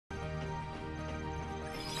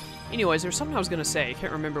Anyways, there's something I was gonna say. I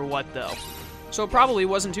can't remember what, though. So it probably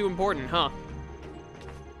wasn't too important, huh?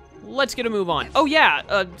 Let's get a move on. Oh, yeah,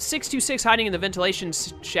 626 hiding in the ventilation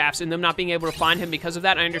shafts and them not being able to find him because of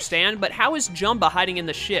that, I understand. But how is Jumba hiding in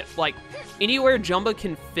the ship? Like, anywhere Jumba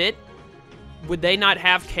can fit, would they not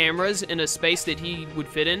have cameras in a space that he would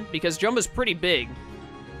fit in? Because Jumba's pretty big.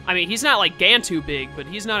 I mean, he's not like Gantu big, but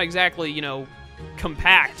he's not exactly, you know,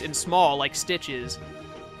 compact and small like Stitch is.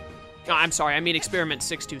 Oh, I'm sorry, I mean Experiment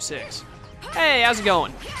 626. Hey, how's it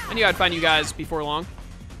going? I knew I'd find you guys before long.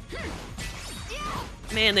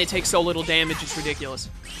 Man, they take so little damage, it's ridiculous.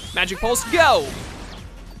 Magic Pulse, go!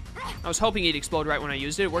 I was hoping he'd explode right when I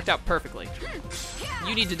used it. It worked out perfectly.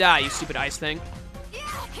 You need to die, you stupid ice thing.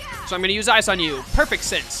 So I'm gonna use ice on you. Perfect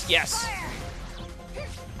sense, yes.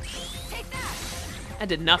 That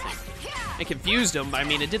did nothing. I confused him, but I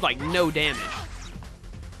mean, it did like no damage.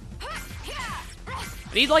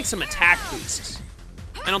 I need like some attack boosts.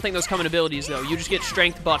 I don't think those come in abilities though. You just get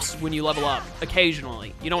strength buffs when you level up,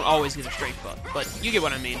 occasionally. You don't always get a strength buff, but you get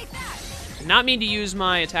what I mean. Did not mean to use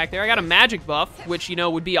my attack there. I got a magic buff, which, you know,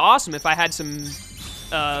 would be awesome if I had some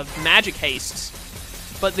magic hastes.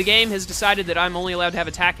 But the game has decided that I'm only allowed to have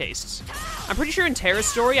attack hastes. I'm pretty sure in Terra's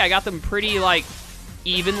story, I got them pretty, like,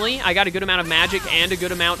 evenly. I got a good amount of magic and a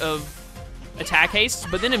good amount of attack hastes,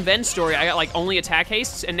 but then in Ven's story, I got, like, only attack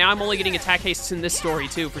hastes, and now I'm only getting attack hastes in this story,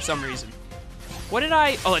 too, for some reason. What did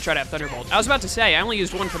I... Oh, let's try to have Thunderbolt. I was about to say, I only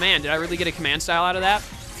used one command. Did I really get a command style out of that?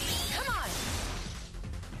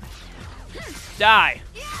 Die.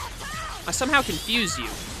 I somehow confused you.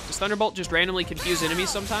 Does Thunderbolt just randomly confuse enemies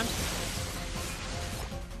sometimes?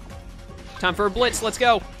 Time for a blitz. Let's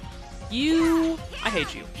go. You... I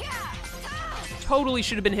hate you. Totally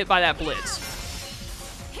should have been hit by that blitz.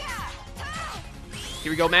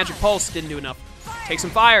 Here we go. Magic Pulse. Didn't do enough. Take some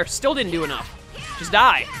fire. Still didn't do enough. Just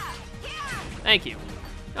die. Thank you.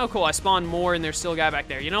 Oh, cool. I spawned more, and there's still a guy back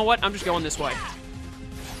there. You know what? I'm just going this way.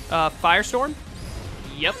 Firestorm?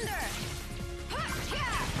 Yep.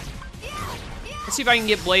 Let's see if I can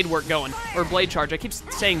get blade work going. Or blade charge. I keep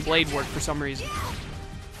saying blade work for some reason.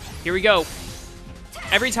 Here we go.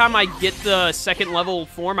 Every time I get the second level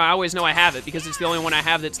form, I always know I have it, because it's the only one I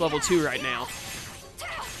have that's level 2 right now.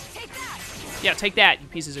 Yeah, take that, you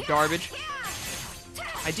pieces of garbage.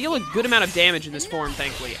 I deal a good amount of damage in this form,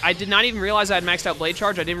 thankfully. I did not even realize I had maxed out blade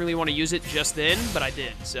charge. I didn't really want to use it just then, but I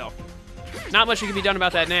did, so. Not much can be done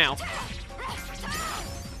about that now.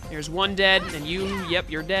 There's one dead, and you,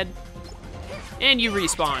 yep, you're dead. And you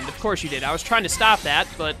respawned. Of course you did. I was trying to stop that,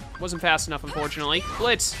 but wasn't fast enough, unfortunately.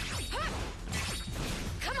 Blitz.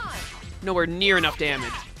 Nowhere near enough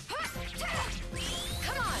damage.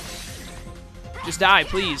 Just die,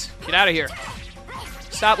 please. Get out of here.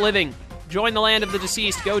 Stop living. Join the land of the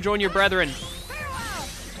deceased. Go join your brethren.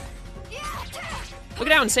 Look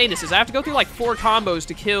at how insane this is. I have to go through like 4 combos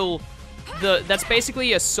to kill the... That's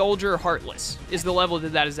basically a soldier heartless, is the level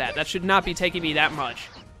that is at. That should not be taking me that much.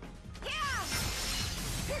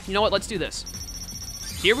 You know what? Let's do this.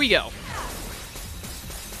 Here we go.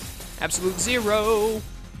 Absolute Zero.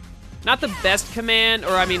 Not the best command,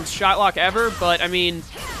 or I mean shot lock ever, but I mean,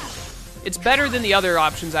 it's better than the other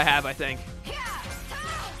options I have, I think.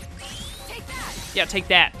 Yeah, take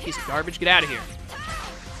that, piece of garbage. Get out of here.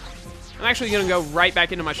 I'm actually gonna go right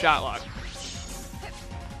back into my shot lock.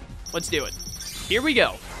 Let's do it. Here we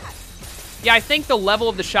go. Yeah, I think the level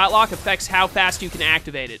of the shot lock affects how fast you can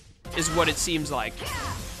activate it, is what it seems like.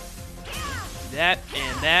 That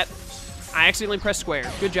and that. I accidentally pressed square.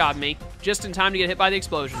 Good job, me. Just in time to get hit by the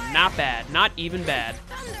explosion. Not bad. Not even bad.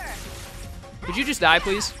 Could you just die,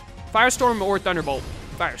 please? Firestorm or Thunderbolt?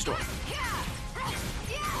 Firestorm.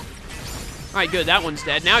 Alright, good. That one's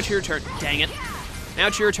dead. Now it's your turn. Dang it. Now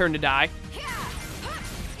it's your turn to die.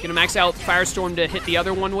 Gonna max out Firestorm to hit the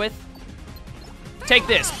other one with. Take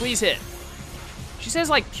this. Please hit. She says,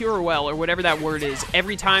 like, cure well, or whatever that word is,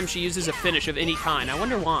 every time she uses a finish of any kind. I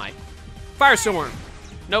wonder why. Firestorm.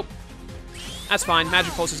 Nope. That's fine.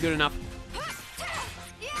 Magic Pulse is good enough.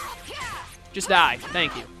 Just die.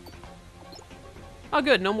 Thank you. Oh,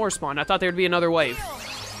 good. No more spawn. I thought there'd be another wave.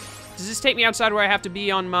 Does this take me outside where I have to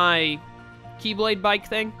be on my Keyblade bike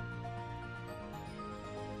thing?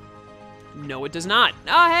 No, it does not.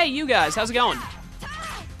 Oh, hey, you guys. How's it going?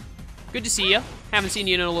 Good to see you. Haven't seen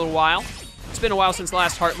you in a little while. It's been a while since the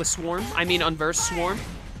last Heartless Swarm. I mean, Unversed Swarm.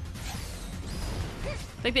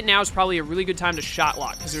 I think that now is probably a really good time to shot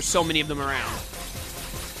lock, because there's so many of them around.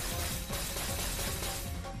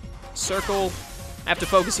 Circle. I have to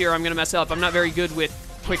focus here, I'm gonna mess up. I'm not very good with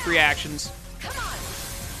quick reactions.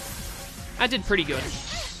 I did pretty good.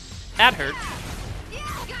 That hurt.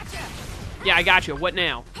 Yeah, I got you. What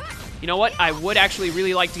now? You know what? I would actually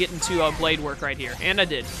really like to get into blade work right here. And I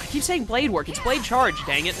did. I keep saying blade work. It's blade charge,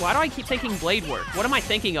 dang it. Why do I keep thinking blade work? What am I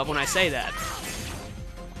thinking of when I say that?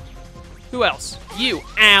 Who else? You.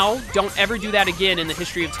 Ow. Don't ever do that again in the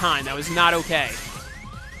history of time. That was not okay.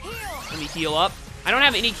 Let me heal up. I don't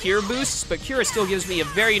have any cure boosts, but cure still gives me a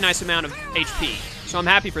very nice amount of HP. So I'm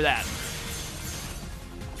happy for that.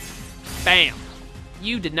 Bam.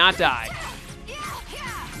 You did not die.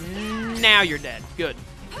 Now you're dead. Good.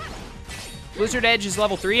 Blizzard Edge is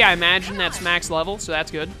level 3. I imagine that's max level, so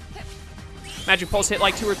that's good. Magic Pulse hit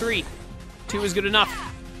like 2 or 3. 2 is good enough.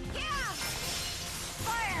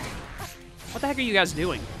 What the heck are you guys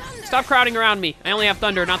doing? Stop crowding around me. I only have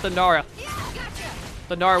Thunder, not Thundara.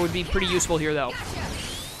 Thundara would be pretty useful here, though.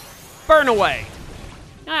 Burn away.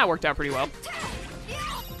 Ah, worked out pretty well.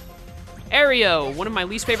 Aereo, one of my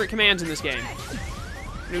least favorite commands in this game.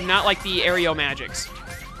 I do not like the Aereo magics.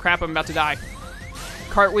 Crap, I'm about to die.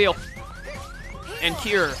 Cartwheel. And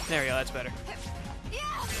Cure. There we go, that's better.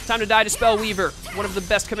 Time to die to Spell Weaver. One of the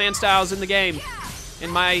best command styles in the game, in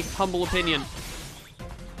my humble opinion.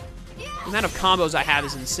 The amount of combos I have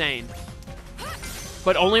is insane.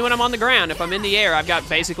 But only when I'm on the ground. If I'm in the air, I've got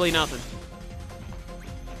basically nothing.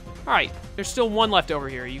 Alright, there's still one left over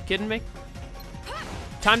here. Are you kidding me?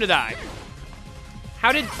 Time to die.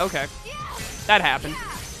 How did... Okay. That happened.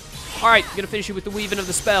 Alright, gonna finish you with the weaving of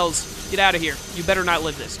the spells. Get out of here. You better not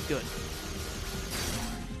live this. Good.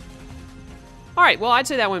 Alright, well, I'd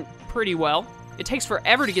say that went pretty well. It takes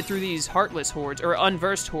forever to get through these Heartless hordes, or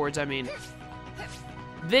unversed hordes, I mean.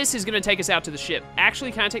 This is gonna take us out to the ship.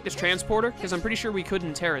 Actually, can I take this transporter? Because I'm pretty sure we could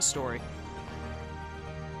in Terra's story.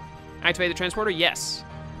 Activate the transporter? Yes.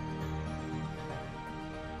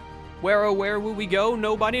 Where, oh, where will we go?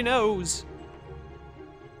 Nobody knows.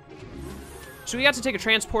 So we got to take a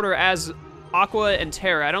transporter as Aqua and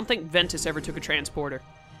Terra. I don't think Ventus ever took a transporter.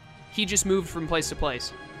 He just moved from place to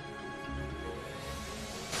place.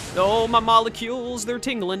 Oh, my molecules, they're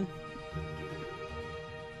tingling.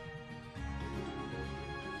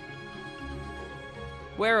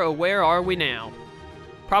 Where, oh, where are we now?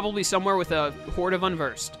 Probably somewhere with a horde of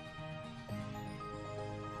unversed.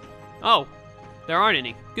 Oh, there aren't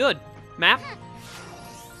any. Good. Map?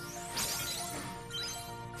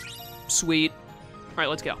 Sweet. All right,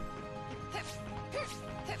 let's go.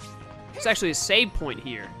 There's actually a save point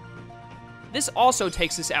here. This also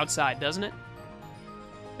takes us outside, doesn't it?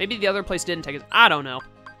 Maybe the other place didn't take us. I don't know.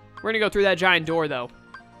 We're gonna go through that giant door, though.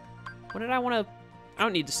 What did I want to... I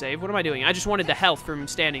don't need to save. What am I doing? I just wanted the health from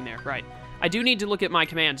standing there. Right. I do need to look at my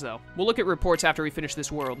commands, though. We'll look at reports after we finish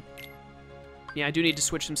this world. Yeah, I do need to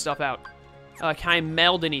switch some stuff out. Can I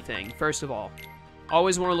meld anything, first of all?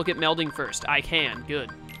 Always want to look at melding first. I can. Good.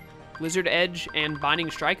 Blizzard Edge and Binding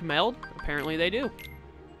Strike meld? Apparently they do.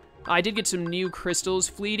 I did get some new crystals.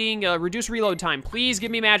 Fleeting. Reduce reload time. Please give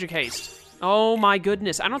me Magic Haste. Oh my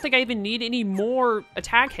goodness. I don't think I even need any more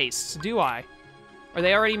attack hastes, do I? Are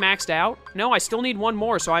they already maxed out? No, I still need one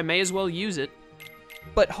more, so I may as well use it.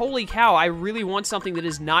 But holy cow, I really want something that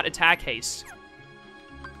is not attack haste.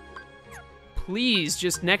 Please,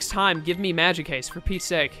 just next time, give me Magic Haste, for Pete's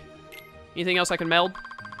sake. Anything else I can meld?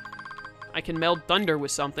 I can meld Thunder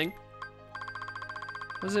with something.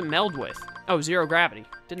 What does it meld with? Oh, Zero Gravity.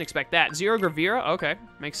 Didn't expect that. Zero Gravira? Okay,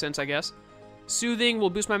 makes sense, I guess. Soothing will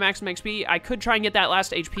boost my maximum XP. I could try and get that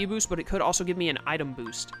last HP boost, but it could also give me an item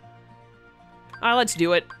boost. Let's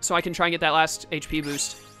do it, so I can try and get that last HP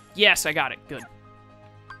boost. Yes, I got it. Good.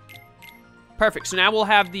 Perfect. So now we'll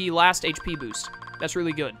have the last HP boost. That's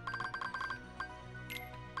really good.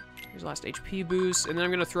 Here's the last HP boost, and then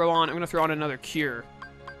I'm gonna throw on another cure.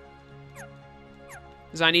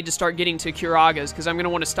 Because I need to start getting to Curagas, because I'm gonna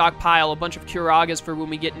want to stockpile a bunch of Curagas for when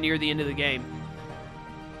we get near the end of the game.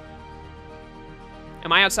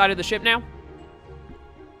 Am I outside of the ship now?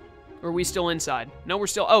 Or are we still inside? No, we're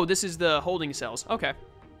still... Oh, this is the holding cells. Okay.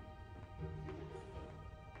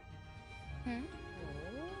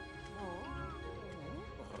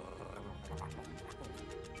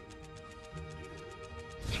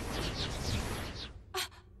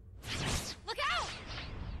 Look out!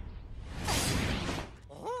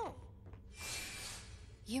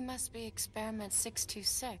 You must be Experiment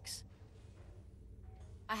 626.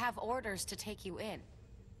 I have orders to take you in.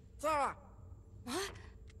 Sarah! What?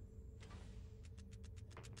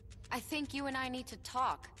 I think you and I need to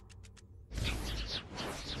talk. But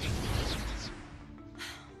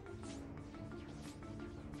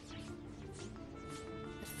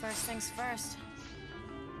first things first.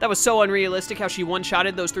 That was so unrealistic how she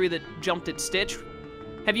one-shotted those three that jumped at Stitch.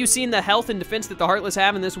 Have you seen the health and defense that the Heartless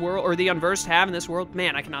have in this world, or the Unversed have in this world?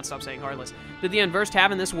 Man, I cannot stop saying Heartless. That the Unversed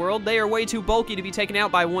have in this world? They are way too bulky to be taken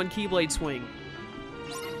out by one Keyblade swing.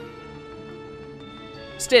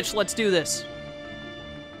 Stitch, let's do this.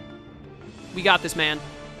 We got this, man.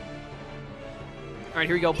 All right,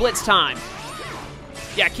 here we go. Blitz time.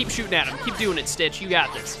 Yeah, keep shooting at him. Keep doing it, Stitch. You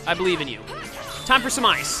got this. I believe in you. Time for some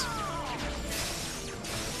ice.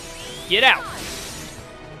 Get out.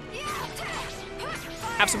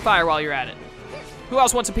 Have some fire while you're at it. Who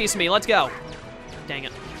else wants a piece of me? Let's go. Dang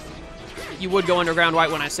it. You would go underground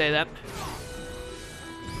white when I say that.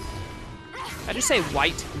 I just say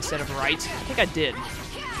white instead of right? I think I did.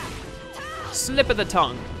 Slip of the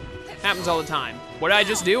tongue. Happens all the time. What did I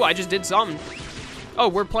just do? I just did something. Oh,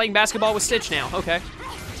 we're playing basketball with Stitch now. Okay.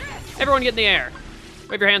 Everyone get in the air.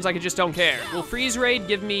 Wave your hands like you just don't care. Will Freeze Raid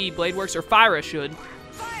give me Blade Works, or Fire should?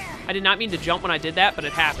 I did not mean to jump when I did that, but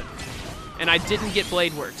it happened. And I didn't get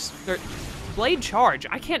Blade Works. Blade Charge.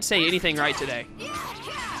 I can't say anything right today.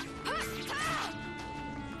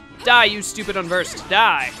 Die, you stupid Unversed.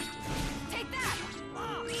 Die.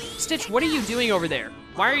 Stitch, what are you doing over there?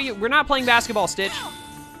 Why are you... We're not playing basketball, Stitch.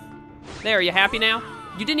 There, are you happy now?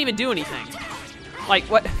 You didn't even do anything. Like,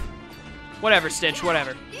 what? Whatever, Stitch,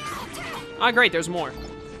 whatever. Ah, great, there's more.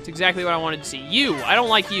 It's exactly what I wanted to see. You! I don't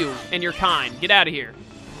like you, and you're kind. Get out of here.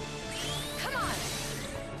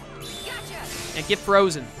 And get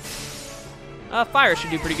frozen. Fire should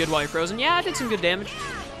do pretty good while you're frozen. Yeah, I did some good damage.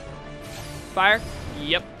 Fire?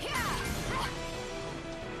 Yep.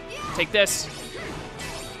 Take this.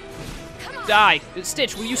 Die.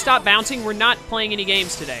 Stitch, will you stop bouncing? We're not playing any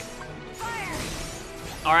games today.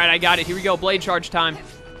 Alright, I got it. Here we go. Blade Charge time.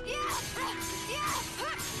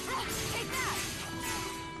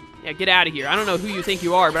 Yeah, get out of here. I don't know who you think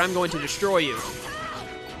you are, but I'm going to destroy you.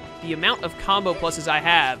 The amount of combo pluses I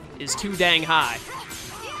have is too dang high.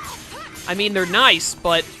 I mean, they're nice,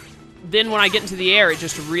 but then when I get into the air, it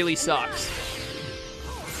just really sucks.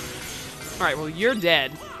 Alright, well, you're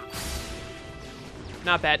dead.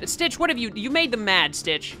 Not bad. Stitch, what have you... You made them mad,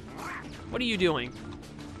 Stitch. What are you doing?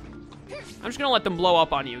 I'm just gonna let them blow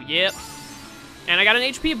up on you. Yep. And I got an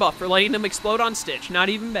HP buff for letting them explode on Stitch. Not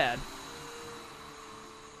even bad.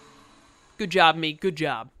 Good job, me. Good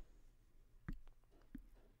job.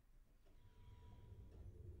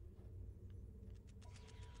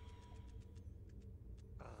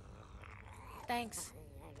 Thanks.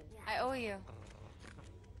 I owe you.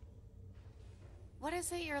 What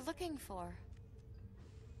is it you're looking for?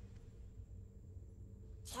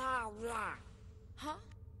 Huh?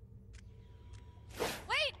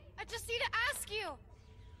 Wait! I just need to ask you!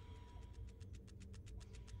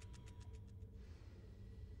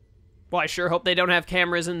 Well, I sure hope they don't have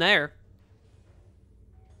cameras in there.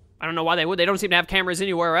 I don't know why they would. They don't seem to have cameras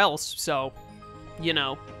anywhere else, so, you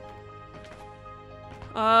know.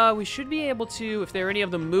 We should be able to, if there are any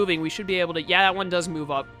of them moving, we should be able to... Yeah, that one does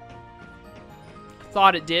move up.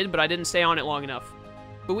 Thought it did, but I didn't stay on it long enough.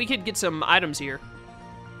 But we could get some items here.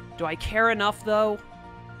 Do I care enough, though?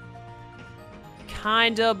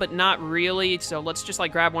 Kinda, but not really. So let's just,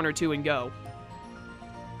 like, grab one or two and go.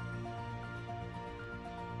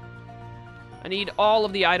 I need all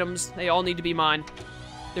of the items. They all need to be mine.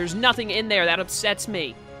 There's nothing in there. That upsets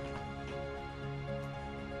me.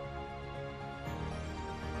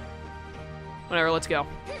 Whatever, let's go.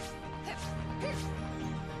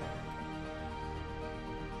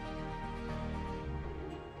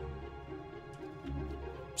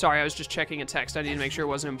 Sorry, I was just checking a text. I need to make sure it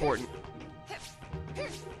wasn't important.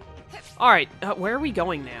 Alright, where are we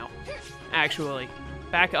going now? Actually,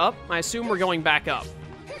 back up? I assume we're going back up.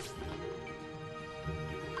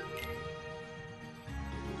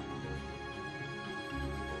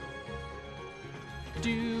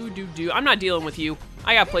 I'm not dealing with you.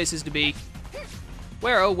 I got places to be.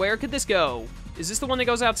 Where could this go? Is this the one that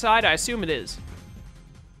goes outside? I assume it is.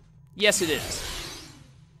 Yes, it is.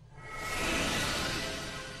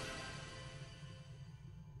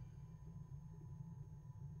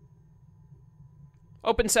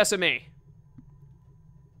 Open sesame.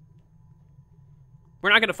 We're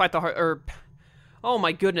not gonna fight the oh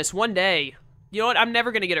my goodness, one day. You know what? I'm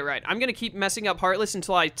never gonna get it right. I'm gonna keep messing up Heartless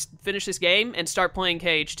until I finish this game and start playing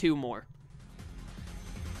KH2 more.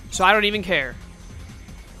 So I don't even care.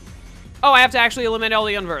 Oh, I have to actually eliminate all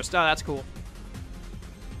the Unversed. Oh, that's cool.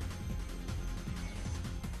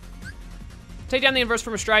 Take down the Unversed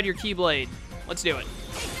from astride your Keyblade. Let's do it.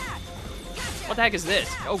 What the heck is this?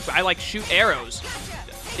 Oh, I like shoot arrows.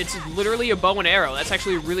 It's literally a bow and arrow. That's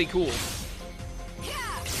actually really cool.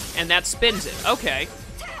 And that spins it. Okay.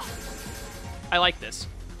 I like this.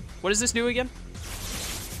 What does this do again?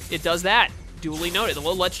 It does that. Duly noted.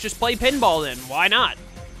 Well, let's just play pinball then. Why not?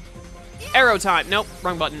 Arrow time. Nope,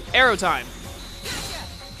 wrong button. Arrow time.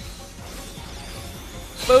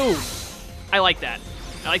 Boom. I like that.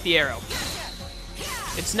 I like the arrow.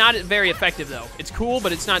 It's not very effective, though. It's cool,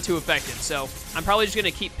 but it's not too effective, so I'm probably just going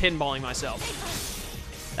to keep pinballing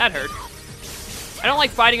myself. That hurt. I don't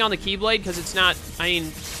like fighting on the Keyblade because it's not... I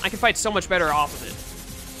mean, I can fight so much better off of it.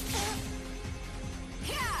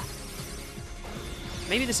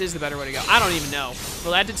 Maybe this is the better way to go. I don't even know.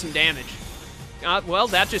 Well, that did some damage. Well,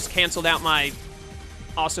 that just canceled out my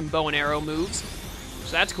awesome bow and arrow moves.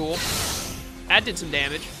 So that's cool. That did some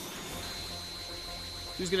damage.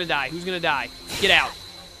 Who's gonna die? Who's gonna die? Get out.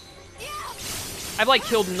 I've, like,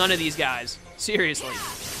 killed none of these guys. Seriously.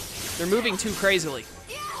 They're moving too crazily.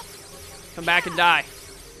 Come back and die.